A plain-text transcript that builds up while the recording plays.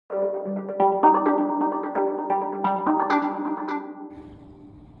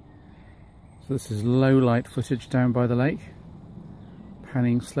So this is low light footage down by the lake,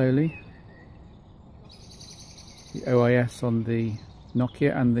 panning slowly. The OIS on the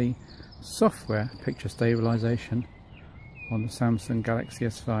Nokia and the software picture stabilization on the Samsung Galaxy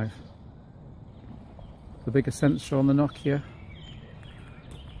S5. The bigger sensor on the Nokia,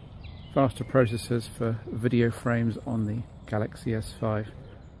 faster processors for video frames on the Galaxy S5.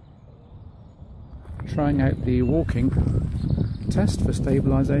 Trying out the walking test for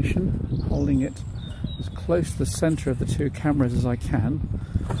stabilization, holding it as close to the center of the two cameras as I can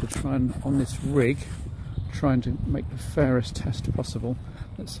to try and, on this rig, trying to make the fairest test possible.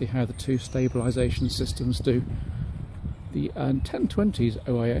 Let's see how the two stabilization systems do. The 1020's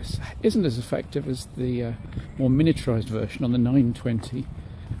OIS isn't as effective as the more miniaturized version on the 920,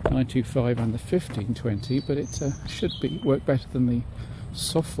 925 and the 1520, but it should work better than the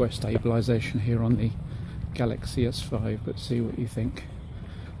software stabilization here on the Galaxy S5. But see what you think.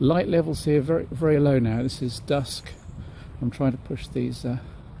 Light levels here very low now. This is dusk. I'm trying to push these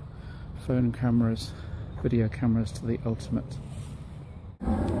phone cameras, video cameras to the ultimate.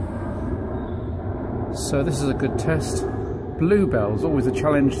 So this is a good test. Bluebells, always a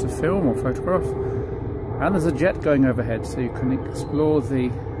challenge to film or photograph. And there's a jet going overhead, so you can explore the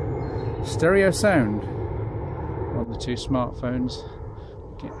stereo sound on the two smartphones.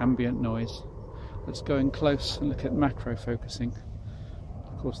 Get ambient noise. Let's go in close and look at macro focusing.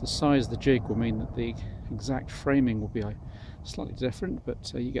 Of course, the size of the jig will mean that the exact framing will be slightly different,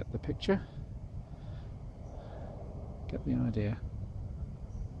 but you get the picture. Get the idea.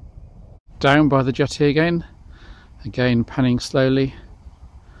 Down by the jetty again panning slowly,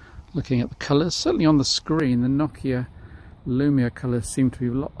 looking at the colours. Certainly on the screen the Nokia Lumia colours seem to be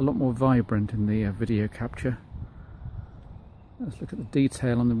a lot more vibrant in the video capture. Let's look at the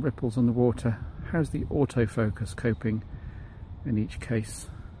detail on the ripples on the water. How's the autofocus coping in each case?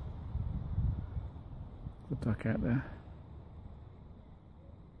 The duck out there.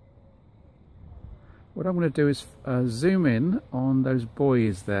 What I'm going to do is zoom in on those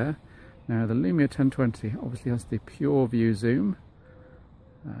buoys there. Now the Lumia 1020 obviously has the pure view zoom,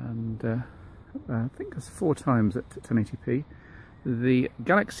 and I think it's 4 times at 1080p. The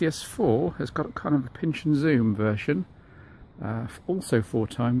Galaxy S4 has got kind of a pinch and zoom version, also 4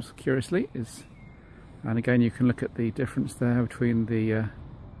 times, curiously. And again, you can look at the difference there between the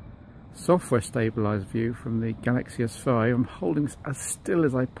software stabilized view from the Galaxy S5. I'm holding this as still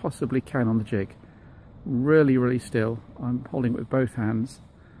as I possibly can on the jig. Really still. I'm holding it with both hands.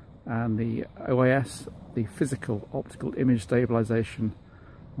 And the OIS, the physical optical image stabilization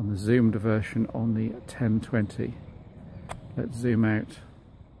on the zoomed version on the 1020. Let's zoom out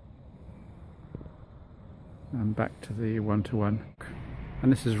and back to the 1:1.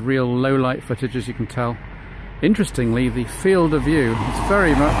 And this is real low light footage, as you can tell. Interestingly, the field of view, it's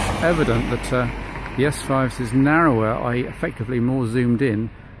very much evident that the S5's is narrower, i.e. effectively more zoomed in.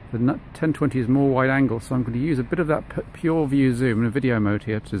 The 1020 is more wide angle, so I'm going to use a bit of that pure view zoom in a video mode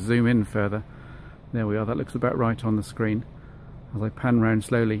here to zoom in further. There we are, that looks about right on the screen as I pan round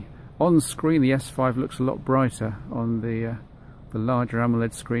slowly. On screen the S5 looks a lot brighter on the larger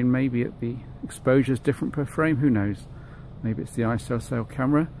AMOLED screen. Maybe the exposure is different per frame, who knows. Maybe it's the ISO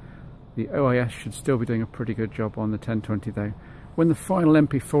camera. The OIS should still be doing a pretty good job on the 1020 though. When the final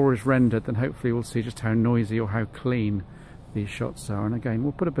MP4 is rendered, then hopefully we'll see just how noisy or how clean these shots are. And again,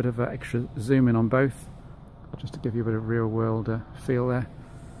 we'll put a bit of extra zoom in on both, just to give you a bit of real world feel there.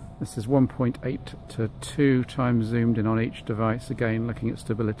 This is 1.8 to 2 times zoomed in on each device, again looking at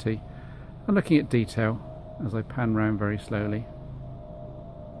stability and looking at detail as I pan round very slowly.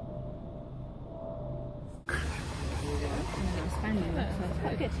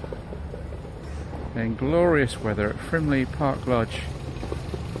 In glorious weather at Frimley Park Lodge.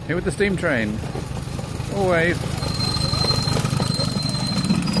 Here with the steam train. Always.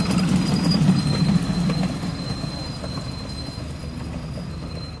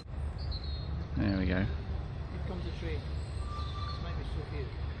 There we go.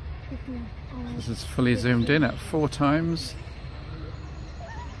 This is fully zoomed in at 4 times.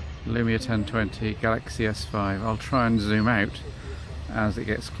 Lumia 1020, Galaxy S5. I'll try and zoom out as it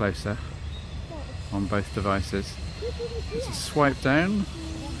gets closer on both devices. It's a swipe down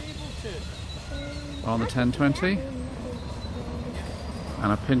on the 1020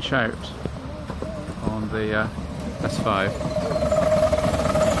 and a pinch out on the S5.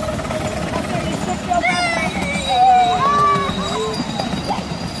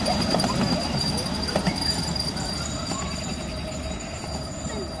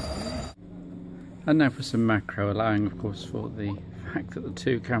 And now for some macro, allowing of course for the fact that the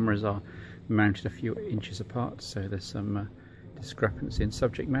two cameras are mounted a few inches apart, so there's some discrepancy in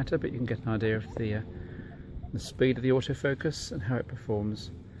subject matter, but you can get an idea of the speed of the autofocus and how it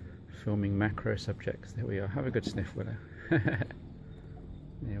performs filming macro subjects. There we are. Have a good sniff, Willow.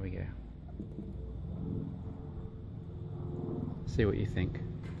 There we go. See what you think.